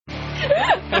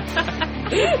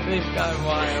They've gone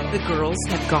wild. The girls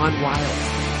have gone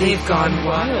wild. They've gone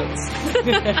wild.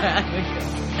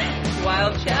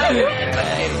 Wild chatter.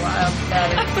 Wild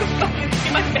chatter.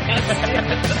 My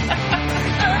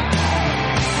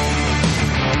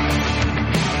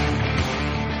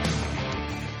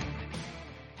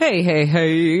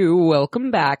Hey.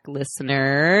 Welcome back,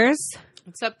 listeners.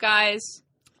 What's up, guys?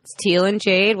 It's Teal and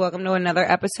Jade. Welcome to another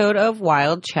episode of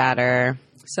Wild Chatter.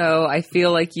 So I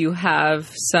feel like you have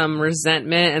some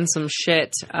resentment and some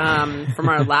shit from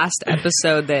our last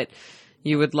episode that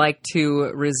you would like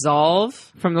to resolve.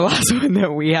 From the last one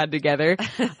that we had together.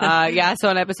 So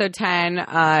on episode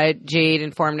 10, Jade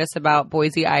informed us about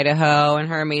Boise, Idaho and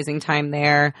her amazing time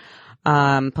there,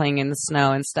 playing in the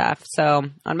snow and stuff. So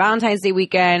on Valentine's Day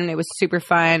weekend, it was super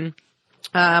fun.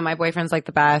 My boyfriend's like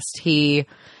the best. He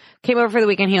came over for the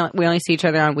weekend. We only see each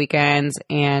other on weekends,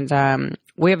 and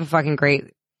we have a fucking great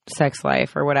sex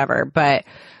life or whatever. But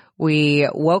we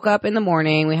woke up in the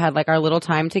morning. We had like our little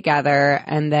time together,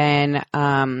 and then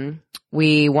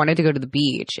we wanted to go to the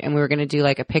beach, and we were going to do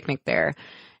like a picnic there.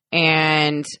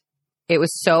 And it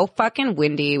was so fucking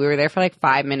windy. We were there for like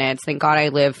 5 minutes. Thank God I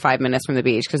live 5 minutes from the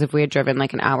beach, because if we had driven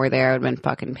like an hour there, I would have been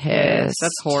fucking pissed.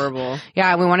 That's horrible.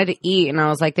 Yeah, we wanted to eat, and I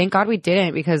was like, thank God we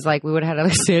didn't, because like we would have had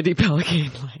a Sandy Pelican.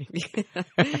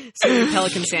 Sandy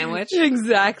Pelican sandwich?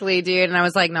 Exactly, dude. And I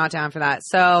was like not down for that.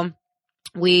 So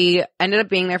we ended up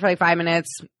being there for like 5 minutes,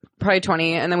 probably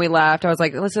 20, and then we left. I was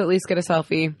like, let's at least get a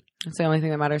selfie. That's the only thing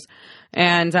that matters.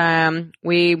 And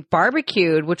we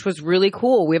barbecued, which was really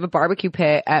cool. We have a barbecue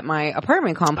pit at my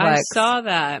apartment complex. I saw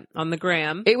that on the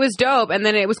gram. It was dope. And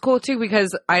then it was cool too,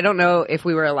 because I don't know if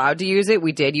we were allowed to use it.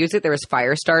 We did use it. There was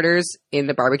fire starters in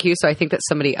the barbecue. So I think that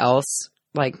somebody else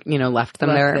left them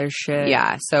there. Their shit.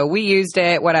 Yeah. So we used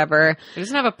it, whatever. It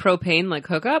doesn't have a propane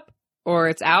hookup? Or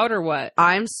it's out or what?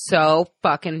 I'm so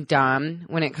fucking dumb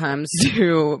when it comes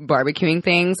to barbecuing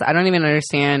things. I don't even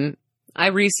understand. I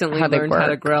recently learned how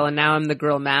to grill, and now I'm the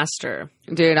grill master.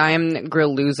 Dude, I am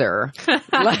grill loser.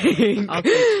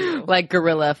 like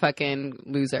gorilla fucking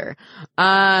loser.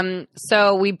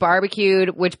 So we barbecued,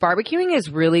 which barbecuing is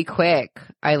really quick,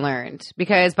 I learned.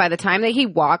 Because by the time that he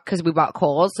walked, because we bought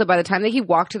coals, so by the time that he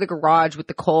walked to the garage with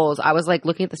the coals, I was like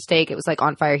looking at the steak. It was like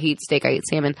on fire heat steak. I eat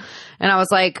salmon. And I was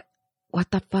like, what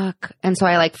the fuck? And so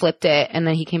I like flipped it, and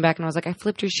then he came back and I was like, I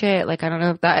flipped your shit. Like, I don't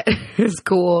know if that is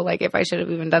cool. Like, if I should have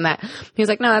even done that. He was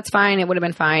like, no, that's fine. It would have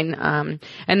been fine. And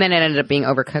then it ended up being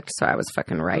overcooked, so I was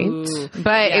fucking right. Ooh,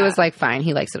 but it was like fine.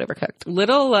 He likes it overcooked.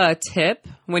 Little tip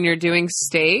when you're doing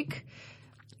steak.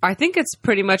 I think it's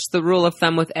pretty much the rule of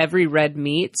thumb with every red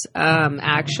meat,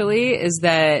 actually, is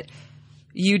that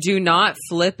you do not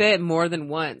flip it more than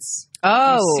once.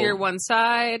 Oh. You sear one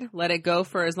side, let it go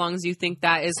for as long as you think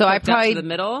that is so cooked up to the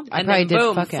middle, and then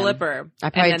boom, flipper.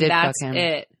 I probably did that's fuck him.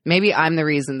 It. Maybe I'm the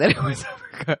reason that it was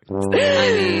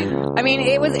overcooked. I mean,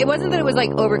 it wasn't that it was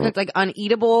like overcooked, like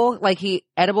uneatable, like he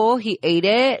ate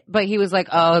it, but he was like,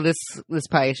 oh, this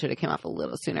probably should have came off a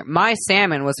little sooner. My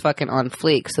salmon was fucking on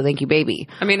fleek, so thank you, baby.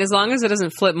 I mean, as long as it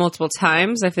doesn't flip multiple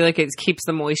times, I feel like it keeps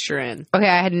the moisture in. Okay,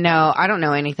 I don't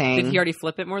know anything. Did he already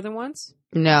flip it more than once?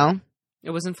 No. It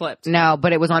wasn't flipped. No,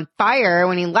 but it was on fire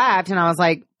when he left, and I was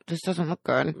like, this doesn't look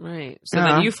good. Right. So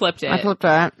then you flipped it. I flipped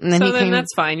it. And then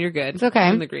that's fine. You're good. It's okay.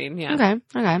 In the green, yeah. Okay.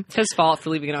 It's his fault for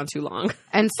leaving it on too long.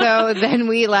 And so then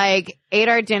we ate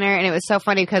our dinner, and it was so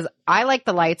funny because I like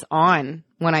the lights on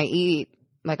when I eat.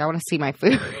 Like, I want to see my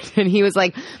food. And he was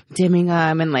like dimming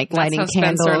them and like lighting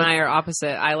candles. Spencer and I are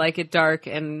opposite. I like it dark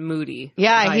and moody.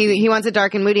 Yeah, he wants it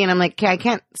dark and moody, and I'm like, okay, I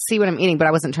can't see what I'm eating, but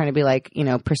I wasn't trying to be like,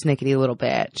 persnickety little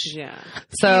bitch. Yeah.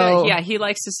 So he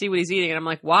likes to see what he's eating, and I'm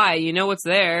like, why? You know what's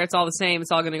there. It's all the same.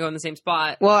 It's all going to go in the same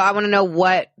spot. Well, I want to know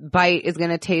what bite is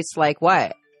going to taste like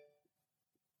what.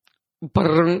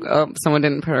 Oh, someone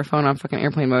didn't put our phone on fucking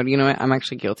airplane mode. You know what? I'm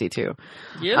actually guilty too.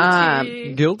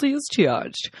 Guilty as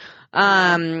charged.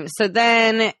 So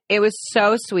then it was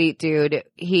so sweet, dude.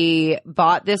 He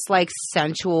bought this like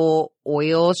sensual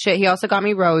oil shit. He also got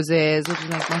me roses, which is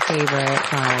like my favorite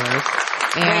flowers.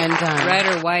 And red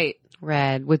or white?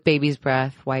 Red with baby's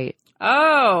breath, white.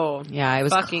 Oh, yeah, it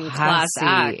was fucking classy. Class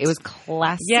act. It was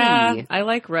classy. Yeah, I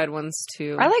like red ones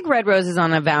too. I like red roses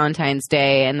on a Valentine's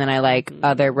Day, and then I like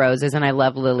other roses, and I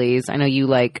love lilies. I know you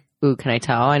like. Ooh, can I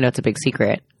tell? I know it's a big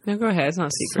secret. No, go ahead. It's not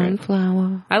a secret.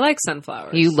 Sunflower. I like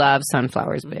sunflowers. You love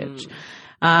sunflowers, bitch.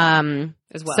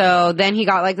 As well. So then he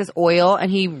got like this oil,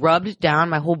 and he rubbed down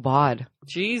my whole bod.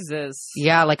 Jesus.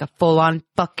 Yeah, like a full-on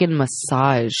fucking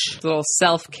massage. A little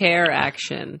self-care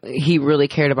action. He really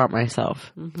cared about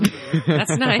myself. Mm-hmm.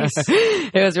 That's nice.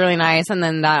 It was really nice. And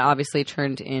then that obviously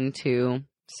turned into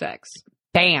sex.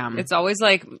 Bam. It's always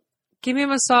like give me a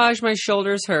massage, my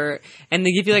shoulders hurt. And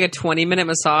they give you like a 20-minute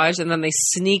massage, and then they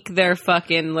sneak their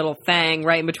fucking little thing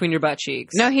right in between your butt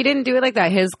cheeks. No, he didn't do it like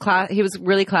that. He was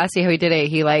really classy how he did it.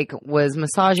 He like was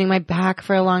massaging my back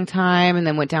for a long time and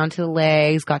then went down to the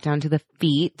legs, got down to the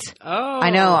feet. Oh. I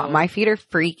know. My feet are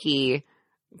freaky.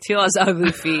 Teal has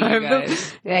ugly feet, you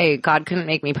guys. Hey, God couldn't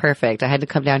make me perfect. I had to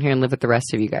come down here and live with the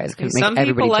rest of you guys. Couldn't Some make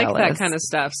everybody people like jealous. that kind of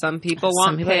stuff. Some people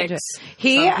want people like pics.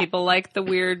 it. Some people like the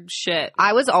weird shit.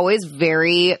 I was always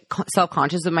very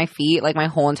self-conscious of my feet, like my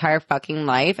whole entire fucking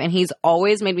life. And he's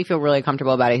always made me feel really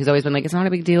comfortable about it. He's always been like, it's not a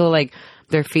big deal. Like,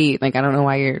 their feet. Like, I don't know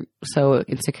why you're so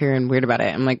insecure and weird about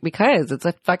it. I'm like, because it's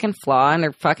a fucking flaw and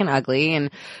they're fucking ugly.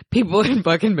 And people in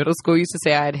fucking middle school used to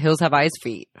say I had hills have eyes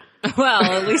feet. Well,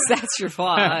 at least that's your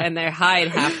flaw. And they hide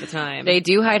half the time. They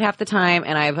do hide half the time.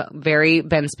 And I've very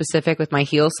been specific with my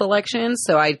heel selections.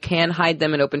 So I can hide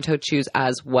them in open-toed shoes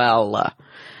as well.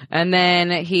 And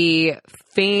then his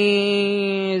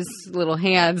little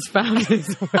hands found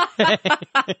his way.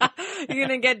 You're going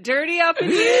to get dirty up in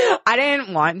you? I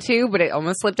didn't want to, but it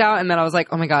almost slipped out. And then I was like,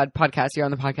 oh my God, podcast, you're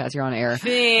on the podcast, you're on air.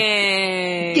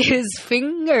 His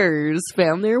fingers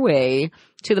found their way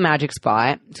to the magic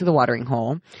spot, to the watering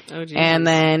hole. Oh, Jesus. And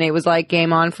then it was like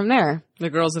game on from there. The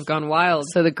girls have gone wild.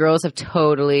 So the girls have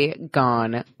totally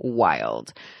gone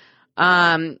wild.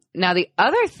 Now, the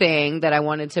other thing that I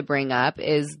wanted to bring up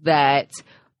is that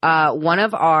one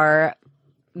of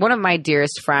my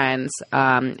dearest friends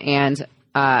and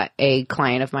a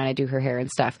client of mine, I do her hair and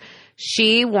stuff,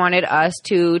 she wanted us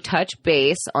to touch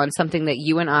base on something that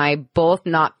you and I both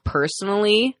not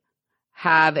personally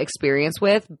have experience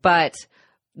with, but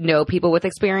know people with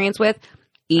experience with.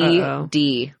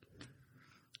 ED.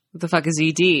 What the fuck is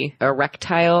ED?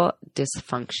 Erectile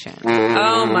dysfunction.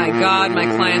 Oh my God, my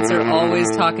clients are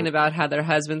always talking about how their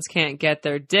husbands can't get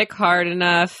their dick hard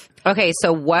enough. Okay,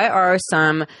 so what are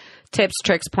some tips,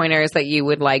 tricks, pointers that you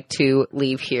would like to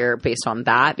leave here based on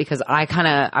that? Because I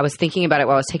was thinking about it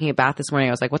while I was taking a bath this morning.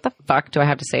 I was like, what the fuck do I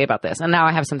have to say about this? And now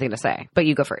I have something to say, but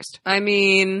you go first. I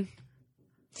mean,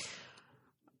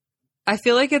 I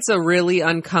feel like it's a really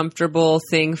uncomfortable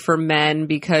thing for men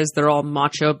because they're all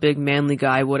macho, big, manly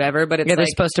guy, whatever. But it's they're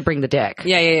supposed to bring the dick.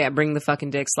 Yeah. Bring the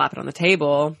fucking dick, slap it on the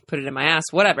table, put it in my ass,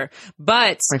 whatever.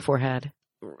 But my forehead.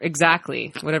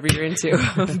 Exactly. Whatever you're into.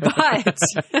 But,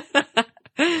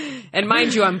 and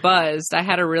mind you, I'm buzzed. I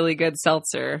had a really good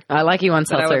seltzer. I like you on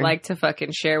seltzer. That I would like to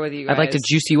fucking share with you guys. I'd like to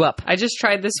juice you up. I just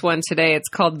tried this one today. It's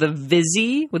called the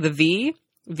Vizzy with a V.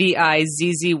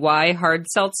 VIZZY hard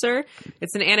seltzer.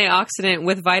 It's an antioxidant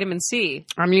with vitamin C.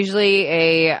 I'm usually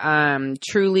a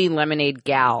truly lemonade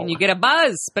gal. And you get a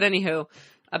buzz. But anywho,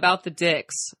 about the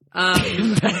dicks.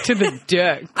 Back to the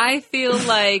dick. I feel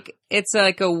like it's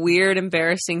like a weird,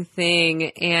 embarrassing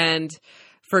thing and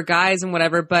for guys and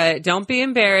whatever, but don't be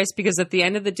embarrassed because at the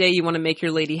end of the day, you want to make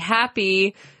your lady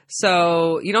happy.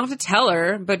 So you don't have to tell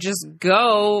her, but just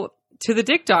go to the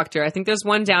dick doctor. I think there's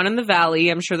one down in the valley.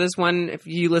 I'm sure there's one, if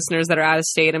you listeners that are out of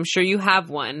state, I'm sure you have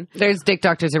one. There's dick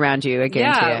doctors around you. I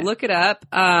guarantee it. Look it up.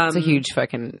 It's a huge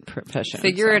fucking profession.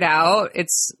 Figure it out.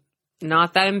 It's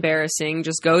not that embarrassing.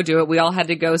 Just go do it. We all had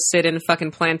to go sit in fucking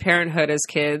Planned Parenthood as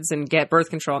kids and get birth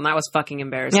control, and that was fucking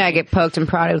embarrassing. Yeah, get poked and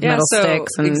prodded with metal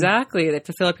sticks. And exactly. They have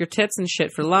to fill up your tits and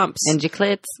shit for lumps. And your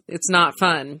clits. It's not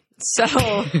fun. So,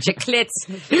 Chiclets.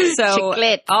 So,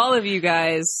 all of you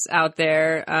guys out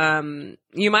there,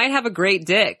 you might have a great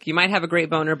dick. You might have a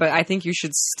great boner, but I think you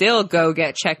should still go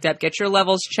get checked up. Get your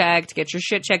levels checked. Get your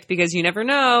shit checked because you never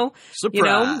know. Surprise. You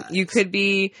know, you could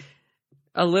be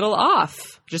a little off.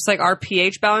 Just like our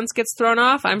pH balance gets thrown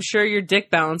off, I'm sure your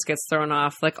dick balance gets thrown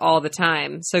off like all the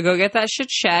time. So go get that shit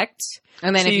checked.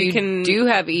 And then so if you do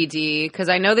have ED, because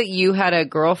I know that you had a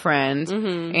girlfriend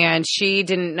and she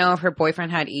didn't know if her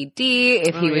boyfriend had ED,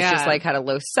 if he was just like had a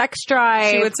low sex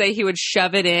drive. She would say he would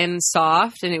shove it in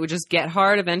soft and it would just get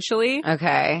hard eventually.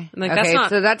 Okay. Like, that's not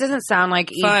so that doesn't sound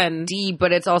like fun. ED,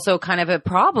 but it's also kind of a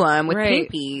problem with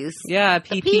peepees. Yeah,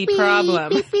 pee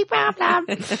problem. Pee problem.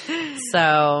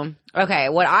 So, okay,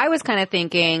 what I was kind of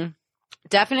thinking,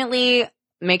 definitely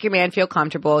make your man feel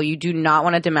comfortable. You do not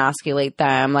want to demasculate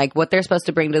them. Like, what they're supposed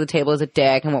to bring to the table is a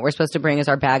dick, and what we're supposed to bring is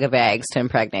our bag of eggs to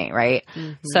impregnate, right?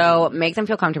 So make them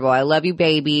feel comfortable. I love you,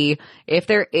 baby. If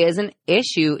there is an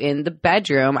issue in the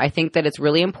bedroom, I think that it's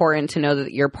really important to know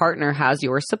that your partner has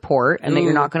your support and that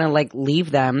you're not going to, like,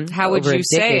 leave them. How would over you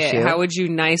a dick say issue. it? How would you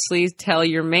nicely tell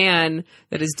your man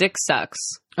that his dick sucks?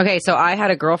 Okay, so I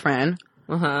had a girlfriend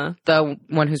the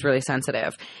one who's really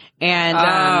sensitive. And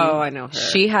I know her.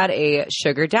 She had a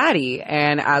sugar daddy.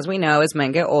 And as we know, as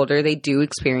men get older, they do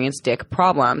experience dick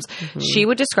problems. She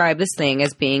would describe this thing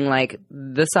as being like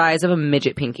the size of a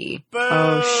midget pinky.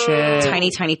 Oh, shit. Tiny,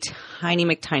 tiny, tiny,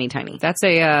 McTiny. That's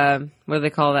a, what do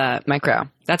they call that? Micro.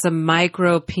 That's a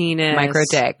micro penis. Micro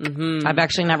dick. Mm-hmm. I've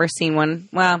actually never seen one.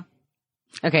 Well,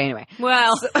 okay, anyway.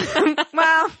 Well,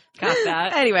 Well, got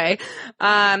that. Anyway,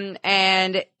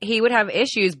 and he would have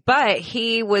issues, but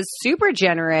he was super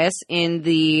generous in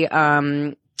the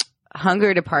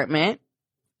hunger department,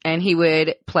 and he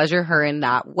would pleasure her in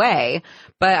that way.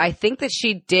 But I think that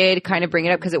she did kind of bring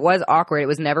it up because it was awkward. It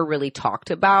was never really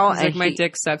talked about. He's like, my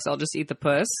dick sucks. I'll just eat the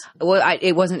puss. Well,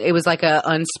 it wasn't. It was like a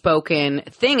unspoken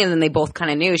thing, and then they both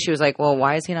kind of knew. She was like, "Well,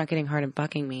 why is he not getting hard and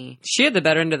fucking me?" She had the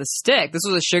better end of the stick. This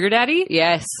was a sugar daddy?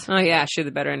 Yes. Oh, yeah. She had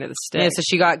the better end of the stick. Yeah, so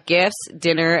she got gifts,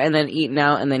 dinner, and then eating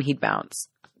out, and then he'd bounce.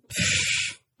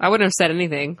 I wouldn't have said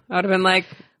anything. I would have been like,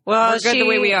 well, we're good the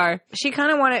way we are. She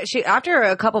kind of wanted, after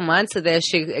a couple months of this,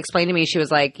 she explained to me, she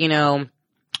was like,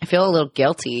 I feel a little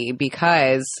guilty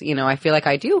because, I feel like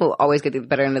I do always get the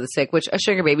better end of the stick, which a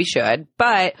sugar baby should.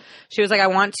 But she was like, I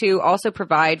want to also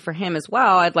provide for him as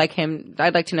well. I'd like to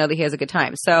know that he has a good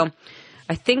time. So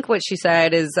I think what she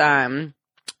said is,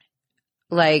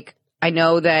 I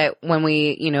know that when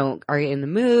we, are in the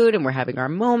mood and we're having our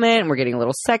moment and we're getting a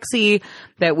little sexy,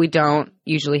 that we don't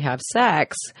usually have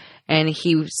sex. And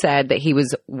he said that he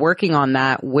was working on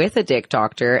that with a dick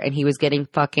doctor, and he was getting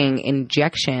fucking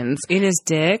injections in his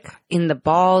dick, in the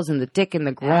balls, in the dick, in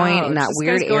the groin, in that this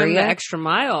weird guy's going area. The extra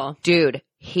mile, dude.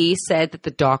 He said that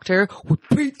the doctor would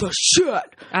beat the shit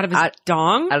out of his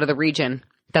dong, out of the region.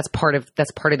 That's part of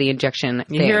the injection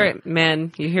thing. You hear it,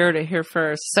 men. You heard it here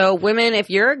first. So women, if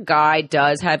your guy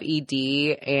does have ED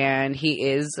and he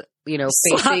is,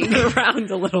 facing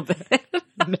around a little bit.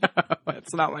 No,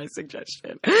 that's not my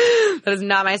suggestion. That is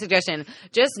not my suggestion.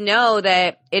 Just know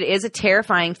that it is a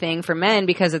terrifying thing for men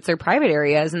because it's their private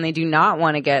areas and they do not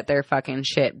want to get their fucking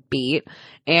shit beat.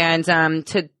 And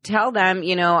to tell them,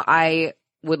 I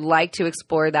would like to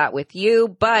explore that with you,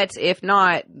 but if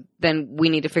not, then we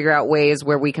need to figure out ways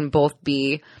where we can both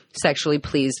be sexually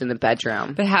pleased in the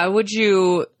bedroom. But how would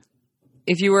you,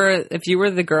 if you were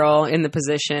the girl in the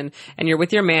position and you're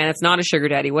with your man, it's not a sugar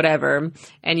daddy, whatever,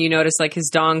 and you notice like his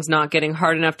dong's not getting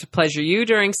hard enough to pleasure you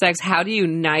during sex, how do you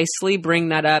nicely bring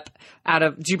that up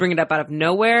do you bring it up out of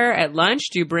nowhere at lunch?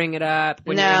 Do you bring it up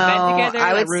when you're in bed together?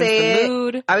 I would say the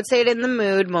mood? I would say it in the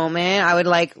mood moment. I would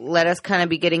let us kind of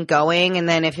be getting going, and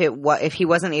then if he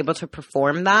wasn't able to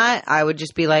perform that, I would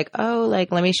just be like, oh,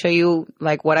 let me show you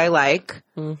what I like,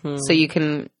 so you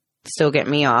can still get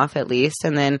me off at least,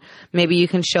 and then maybe you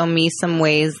can show me some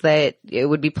ways that it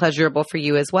would be pleasurable for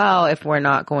you as well if we're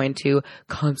not going to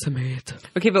consummate.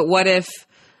 Okay, but what if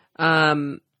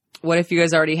you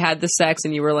guys already had the sex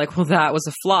and you were like, well, that was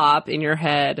a flop in your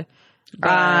head,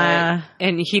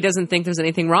 and he doesn't think there's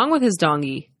anything wrong with his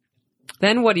dongy?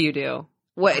 Then what do you do?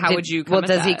 How would you come well, at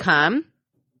does that? he come?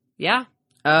 Yeah.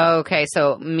 Okay,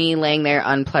 so me laying there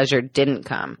unpleasured didn't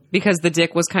come. Because the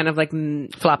dick was kind of like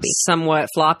floppy. Somewhat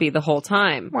floppy the whole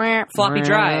time. Floppy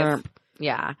drive.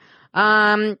 Yeah.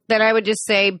 Then I would just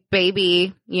say,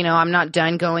 baby, I'm not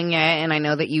done going yet, and I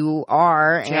know that you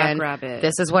are, Jackrabbit. And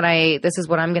this is what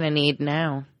I'm going to need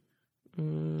now.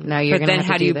 Now you're going to have to do this. But then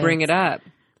how do you bring it up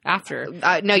after?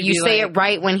 No, you say it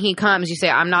right when he comes. You say,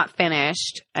 I'm not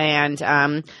finished,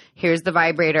 and here's the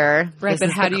vibrator. Right,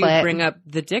 but how do you bring up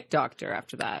the dick doctor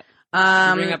after that?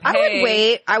 I would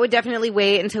wait. I would definitely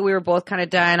wait until we were both kind of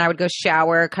done. I would go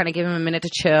shower, kind of give him a minute to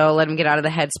chill, let him get out of the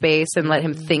headspace, and let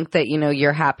him think that,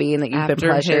 you're happy and that you've been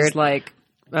pleasured. His,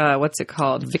 what's it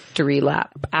called? Victory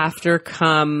lap. After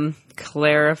cum,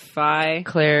 clarify.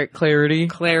 Clarity.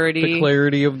 The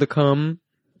clarity of the cum.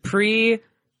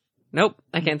 Nope,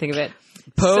 I can't think of it.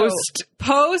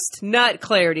 Post nut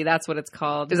clarity. That's what it's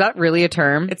called. Is that really a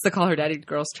term? It's the Call Her Daddy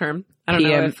girl's term. I don't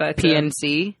know if it's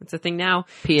PNC. It's a thing now.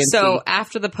 PNC. So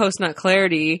after the post nut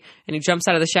clarity, and he jumps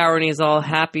out of the shower and he's all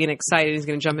happy and excited, he's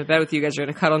going to jump in bed with you guys. You're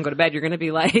going to cuddle and go to bed. You're going to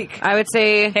be like, I would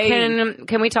say, hey,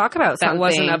 can we talk about something? That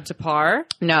wasn't up to par?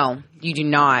 No, you do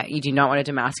not. You do not want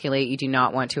to demasculate. You do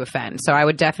not want to offend. So I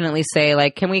would definitely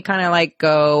say, can we kind of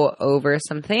go over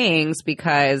some things,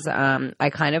 because I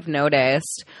kind of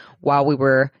noticed while we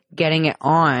were getting it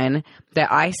on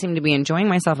that I seem to be enjoying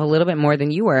myself a little bit more than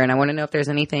you were. And I want to know if there's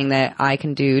anything that I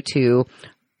can do to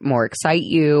more excite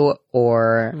you,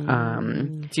 or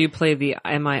do you play the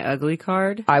Am I Ugly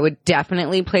card? I would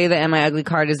definitely play the Am I Ugly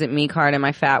card. Is it me card? Am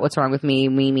I fat? What's wrong with me?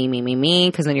 Me.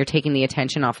 Because then you're taking the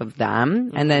attention off of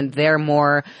them, and then they're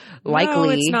more likely. No,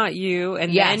 it's not you.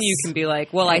 And then you can be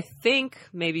like, well, I think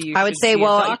maybe you should see a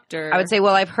doctor. I would say,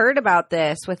 well, I've heard about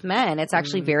this with men. It's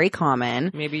actually very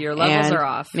common. Maybe your levels are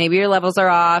off. Maybe your levels are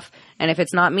off. And if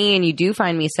it's not me and you do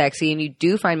find me sexy and you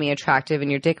do find me attractive and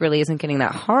your dick really isn't getting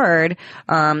that hard,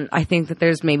 I think that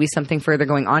there's maybe something further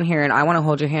going on here, and I want to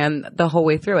hold your hand the whole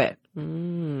way through it. So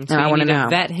and I want to know.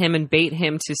 vet him and bait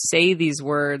him to say these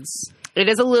words. It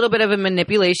is a little bit of a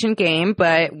manipulation game,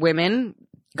 but women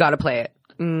gotta play it.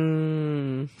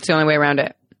 It's the only way around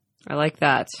it. I like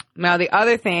that. Now, the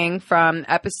other thing from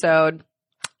episode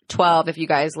 12, if you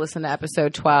guys listen to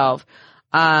episode 12,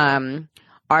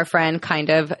 our friend kind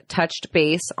of touched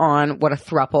base on what a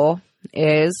throuple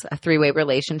is, a three-way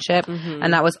relationship.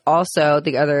 And that was also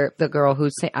the girl who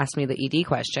asked me the ED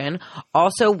question,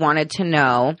 also wanted to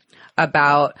know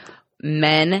about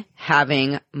men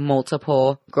having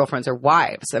multiple girlfriends or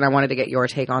wives. And I wanted to get your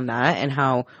take on that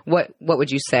and what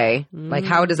would you say? Like,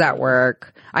 how does that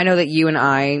work? I know that you and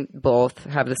I both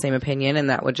have the same opinion, and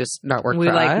that would just not work for us.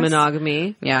 We like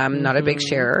monogamy. Yeah, I'm not a big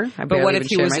sharer. But what if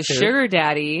he was a sugar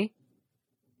daddy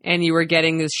and you were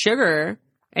getting his sugar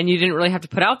and you didn't really have to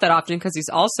put out that often because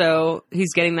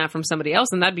he's getting that from somebody else,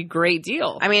 and that'd be a great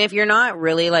deal. I mean, if you're not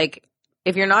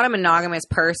a monogamous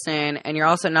person and you're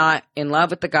also not in love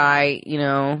with the guy,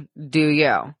 do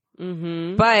you?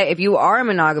 But if you are a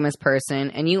monogamous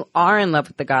person and you are in love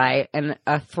with the guy and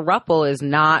a throuple is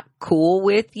not cool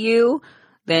with you,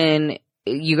 then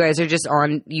you guys just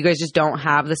don't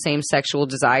have the same sexual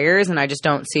desires, and I just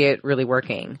don't see it really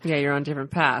working. Yeah, you're on different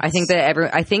paths. I think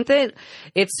that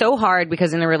it's so hard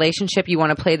because in a relationship you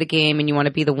want to play the game and you want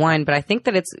to be the one, but I think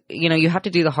that it's, you have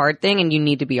to do the hard thing and you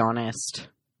need to be honest.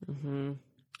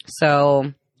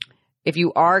 So if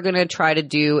you are going to try to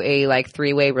do a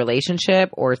three-way relationship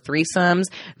or threesomes,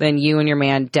 then you and your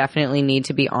man definitely need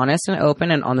to be honest and open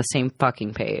and on the same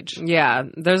fucking page. Yeah,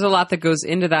 there's a lot that goes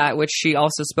into that, which she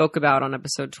also spoke about on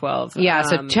episode 12. Yeah,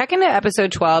 so check into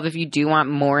episode 12 if you do want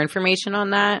more information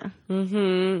on that.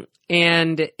 And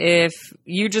if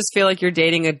you just feel like you're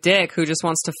dating a dick who just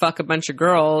wants to fuck a bunch of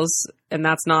girls and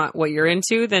that's not what you're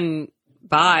into, then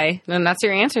bye. Then that's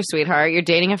your answer, sweetheart. You're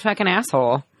dating a fucking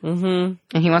asshole. And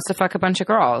he wants to fuck a bunch of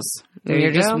girls.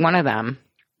 You're just one of them.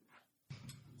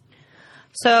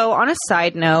 So on a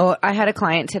side note, I had a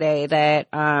client today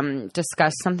that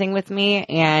discussed something with me.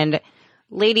 And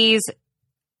ladies,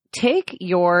 take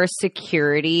your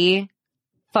security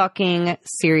fucking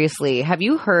seriously. Have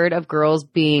you heard of girls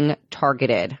being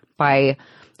targeted by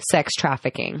sex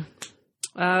trafficking?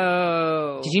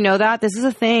 Oh. Did you know that? This is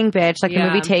a thing, bitch. Like the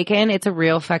movie Taken, it's a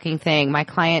real fucking thing. My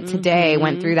client today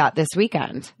went through that this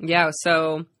weekend. Yeah,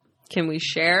 so can we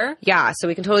share? Yeah, so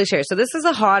we can totally share. So this is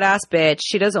a hot ass bitch.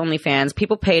 She does OnlyFans.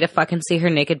 People pay to fucking see her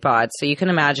naked bod. So you can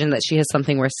imagine that she has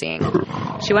something worth seeing.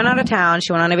 She went out of town.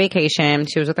 She went on a vacation.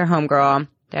 She was with her homegirl.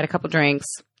 They had a couple drinks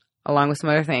along with some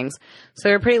other things. So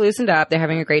they were pretty loosened up. They're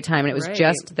having a great time. And it was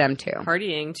just them two.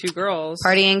 Partying, two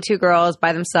girls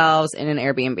by themselves in an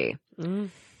Airbnb.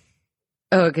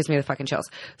 Oh, it gives me the fucking chills.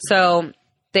 So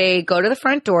they go to the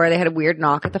front door. They had a weird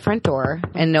knock at the front door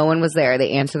and no one was there.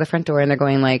 They answer the front door and they're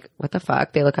going like, what the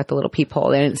fuck? They look at the little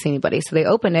peephole. They didn't see anybody. So they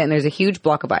opened it and there's a huge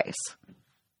block of ice.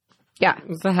 Yeah.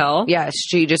 What the hell? Yeah.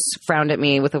 She just frowned at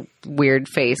me with a weird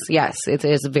face. Yes. It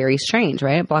is very strange,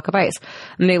 right? A block of ice.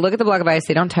 And they look at the block of ice.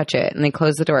 They don't touch it. And they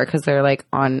close the door because they're like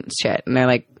on shit. And they're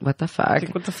like, what the fuck?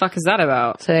 Like, what the fuck is that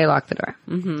about? So they lock the door.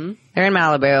 They're in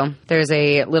Malibu. There's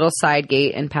a little side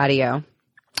gate and patio.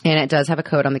 And it does have a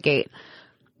code on the gate.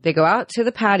 They go out to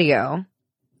the patio.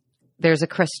 There's a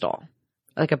crystal.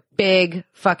 Like a big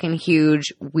fucking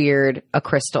huge a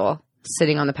crystal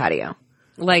sitting on the patio.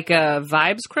 Like a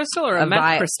vibes crystal or a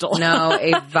meth crystal? No,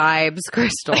 a vibes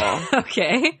crystal.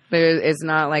 Okay. It's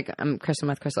not like crystal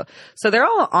meth crystal. So they're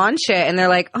all on shit and they're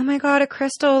like, oh my God, a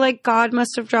crystal. Like God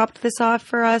must have dropped this off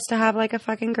for us to have like a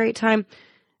fucking great time.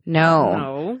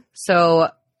 No. So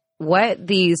what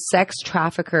these sex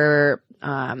trafficker,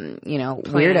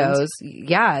 weirdos,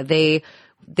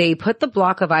 they put the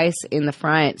block of ice in the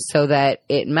front so that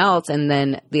it melts, and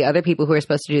then the other people who are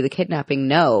supposed to do the kidnapping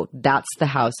know that's the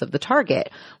house of the target.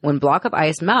 When block of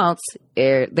ice melts,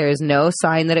 there's no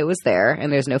sign that it was there,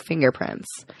 and there's no fingerprints.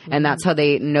 And that's how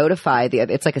they notify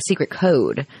it's like a secret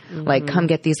code. Like, come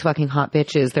get these fucking hot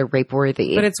bitches. They're rape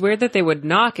worthy. But it's weird that they would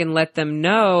knock and let them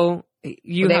know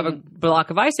you have a block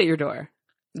of ice at your door.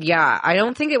 Yeah, I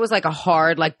don't think it was like a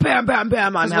hard, like, bam, bam,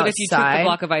 bam, I'm outside. What if you took the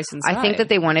block of ice inside? I think that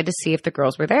they wanted to see if the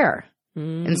girls were there.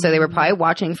 And so they were probably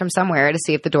watching from somewhere to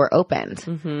see if the door opened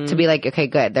to be like, okay,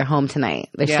 good. They're home tonight.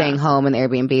 They're staying home in the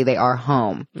Airbnb. They are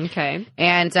home. Okay.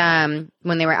 And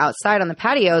when they were outside on the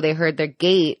patio, they heard their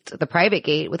gate, the private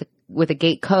gate with a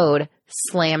gate code,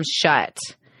 slam shut.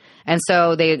 And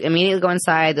so they immediately go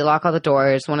inside. They lock all the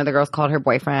doors. One of the girls called her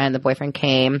boyfriend. The boyfriend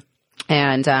came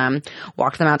and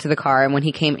walked them out to the car. And when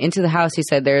he came into the house, he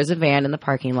said, there's a van in the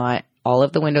parking lot. All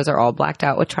of the windows are all blacked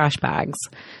out with trash bags.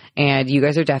 And you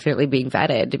guys are definitely being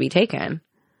vetted to be taken.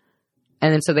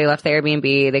 And then so they left the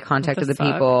Airbnb. They contacted the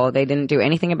people. They didn't do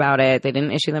anything about it. They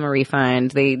didn't issue them a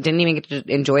refund. They didn't even get to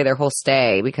enjoy their whole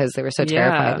stay because they were so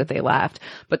terrified that they left.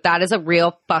 But that is a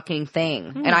real fucking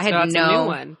thing. And I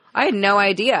had no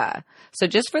idea. So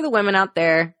just for the women out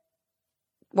there,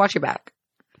 watch your back.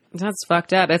 That's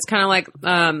fucked up. It's kind of like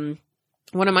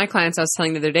one of my clients I was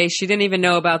telling the other day, she didn't even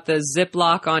know about the zip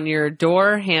lock on your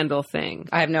door handle thing.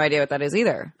 I have no idea what that is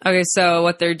either. Okay, so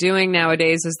what they're doing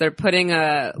nowadays is they're putting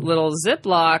a little zip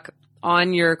lock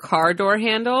on your car door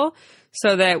handle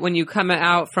so that when you come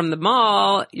out from the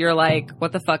mall, you're like,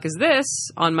 what the fuck is this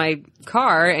on my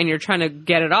car? And you're trying to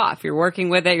get it off. You're working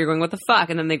with it. You're going, what the fuck?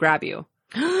 And then they grab you.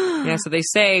 Yeah, so they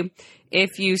say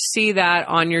if you see that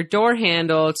on your door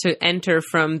handle to enter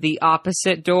from the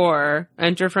opposite door,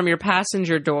 enter from your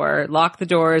passenger door, lock the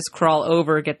doors, crawl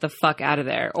over, get the fuck out of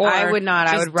there. Or I would not.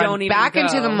 I would run back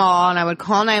into the mall and I would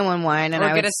call 911 and I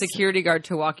would get a security guard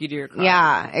to walk you to your car.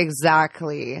 Yeah,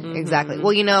 exactly. Exactly.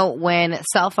 Well, you know, when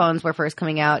cell phones were first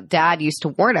coming out, Dad used to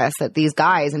warn us that these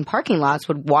guys in parking lots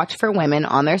would watch for women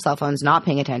on their cell phones, not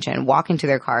paying attention, walk into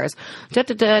their cars,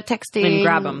 texting. And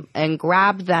grab them. And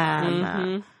grab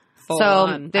them.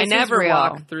 I never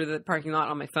walk through the parking lot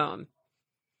on my phone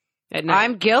at night.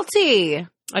 I'm guilty.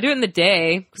 I do it in the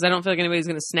day because I don't feel like anybody's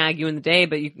going to snag you in the day,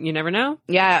 but you never know.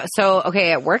 Yeah. So,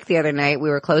 okay, at work the other night, we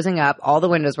were closing up. All the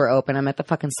windows were open. I'm at the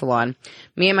fucking salon.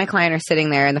 Me and my client are sitting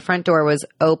there, and the front door was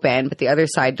open, but the other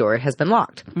side door has been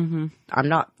locked. I'm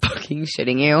not fucking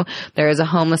shitting you. There is a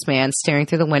homeless man staring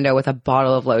through the window with a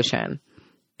bottle of lotion.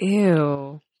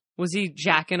 Ew. Was he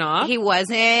jacking off? He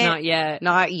wasn't. Not yet.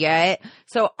 Not yet.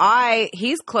 So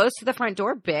he's close to the front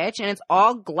door, bitch, and it's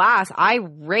all glass. I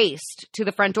raced to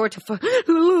the front door to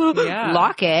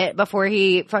lock it before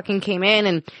he fucking came in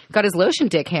and got his lotion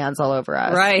dick hands all over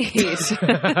us. Right.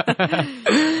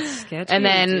 Sketchy, and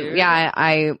then,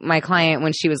 dude. my client,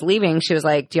 when she was leaving, she was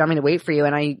like, do you want me to wait for you?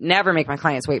 And I never make my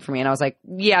clients wait for me. And I was like,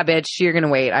 yeah, bitch, you're going to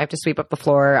wait. I have to sweep up the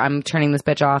floor. I'm turning this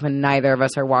bitch off, and neither of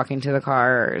us are walking to the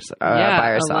cars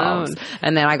by ourselves. Alone.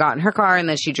 And then I got in her car, and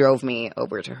then she drove me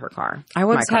over to her car. I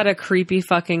once had a creepy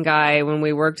fucking guy when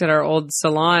we worked at our old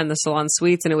salon, the Salon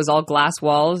Suites, and it was all glass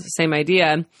walls. Same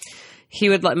idea. He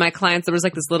would let my clients, there was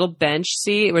like this little bench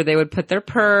seat where they would put their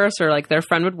purse or like their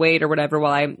friend would wait or whatever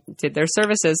while I did their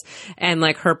services. And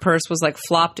like her purse was like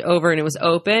flopped over and it was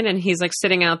open. And he's like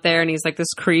sitting out there and he's like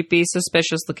this creepy,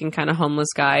 suspicious looking kind of homeless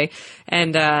guy.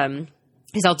 And,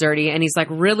 he's all dirty and he's like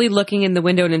really looking in the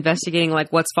window and investigating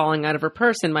like what's falling out of her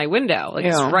purse in my window. Like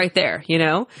it's right there, you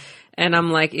know? And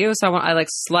I'm like, ew. So I like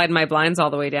slide my blinds all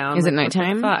the way down. Is it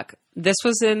nighttime? Fuck. This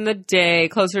was in the day,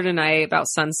 closer to night, about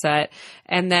sunset.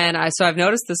 And then I've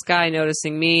noticed this guy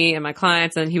noticing me and my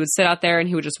clients, and he would sit out there and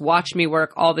he would just watch me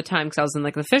work all the time because I was in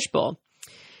like the fishbowl.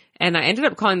 And I ended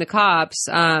up calling the cops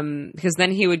because then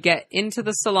he would get into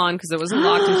the salon because it wasn't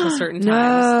locked until certain times.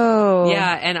 No.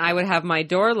 Yeah, and I would have my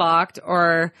door locked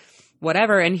or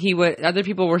whatever, and other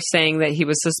people were saying that he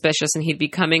was suspicious and he'd be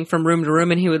coming from room to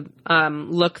room and he would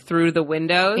look through the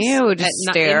windows. Ew, just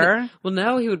stare? Well,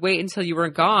 no, he would wait until you were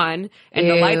gone and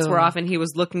the lights were off and he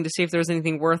was looking to see if there was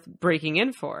anything worth breaking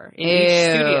in for in each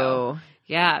studio.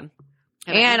 Yeah.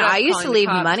 And I used to leave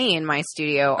money in my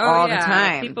studio all the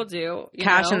time. People do.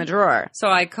 Cash in the drawer. So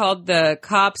I called the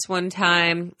cops one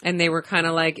time and they were kind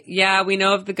of like, yeah, we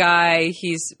know of the guy.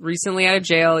 He's recently out of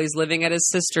jail. He's living at his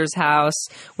sister's house,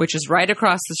 which is right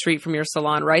across the street from your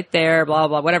salon, right there, blah,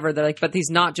 blah, whatever. They're like, but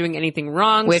he's not doing anything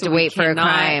wrong. We have to wait for a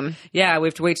crime. Yeah, we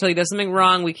have to wait till he does something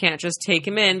wrong. We can't just take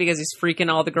him in because he's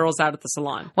freaking all the girls out at the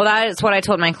salon. Well, that is what I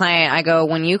told my client. I go,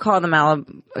 when you call the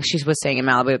Malibu, she was staying in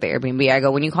Malibu at the Airbnb. I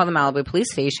go, when you call the Malibu police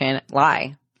station,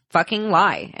 lie. Fucking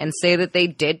lie. And say that they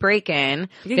did break in.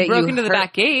 You broke into the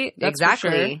back gate. That's exactly.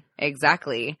 For sure.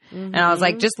 Exactly. Mm-hmm. And I was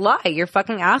like, just lie your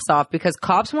fucking ass off because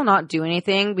cops will not do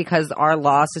anything because our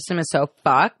law system is so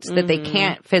fucked that they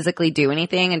can't physically do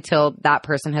anything until that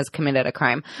person has committed a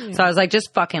crime. Yeah. So I was like,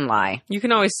 just fucking lie. You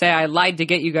can always say, I lied to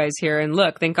get you guys here. And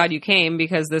look, thank God you came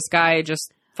because this guy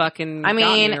just fucking I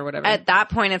mean, or whatever. at that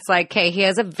point, it's like, okay, he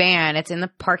has a van. It's in the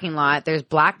parking lot. There's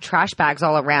black trash bags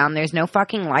all around. There's no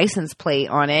fucking license plate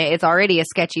on it. It's already a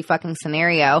sketchy fucking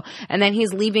scenario. And then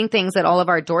he's leaving things at all of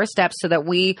our doorsteps so that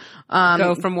we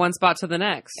go from one spot to the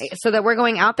next. So that we're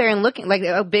going out there and looking like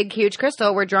a big, huge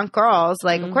crystal. We're drunk girls.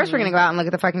 Like, of course we're going to go out and look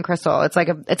at the fucking crystal. It's like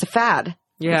it's a fad.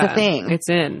 Yeah. It's a thing. It's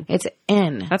in. It's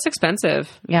in. That's expensive.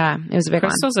 Yeah. It was a big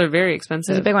Crystals one. are very It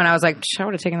expensive. was a big one. I was like, I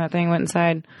would have taken that thing, went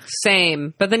inside.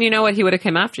 Same. But then you know what? He would have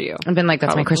come after you. I've been like,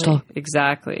 that's my crystal.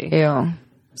 Exactly. Ew.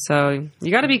 So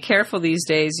you got to be careful these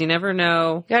days. You never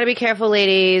know. Gotta be careful,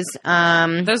 ladies.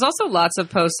 There's also lots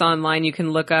of posts online you can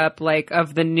look up, like,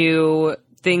 of the new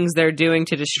things they're doing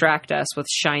to distract us with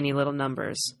shiny little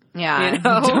numbers. Yeah. You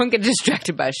know? Don't get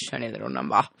distracted by a shiny little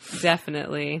number.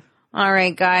 Definitely. All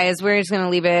right, guys. We're just going to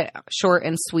leave it short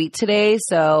and sweet today.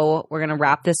 So we're going to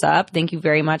wrap this up. Thank you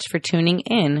very much for tuning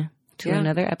in to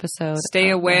another episode. Stay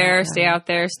aware. Stay out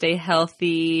there. Stay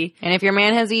healthy. And if your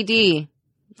man has ED,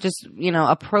 just,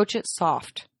 approach it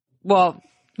soft. Well,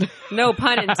 no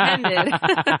pun intended.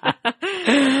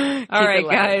 All right,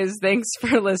 guys. Thanks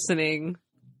for listening.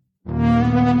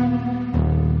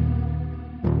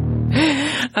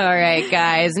 All right,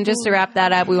 guys. And just to wrap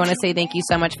that up, we want to say thank you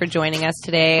so much for joining us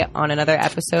today on another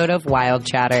episode of Wild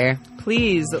Chatter.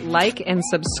 Please like and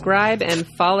subscribe and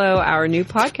follow our new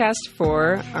podcast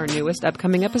for our newest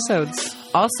upcoming episodes.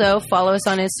 Also, follow us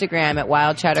on Instagram at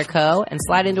Wild Chatter Co. and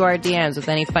slide into our DMs with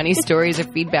any funny stories or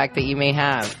feedback that you may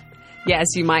have. Yes,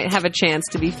 you might have a chance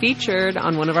to be featured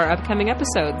on one of our upcoming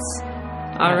episodes.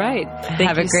 All right.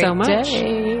 Thank you so much.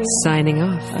 Day. Signing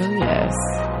off. Oh,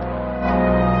 yes.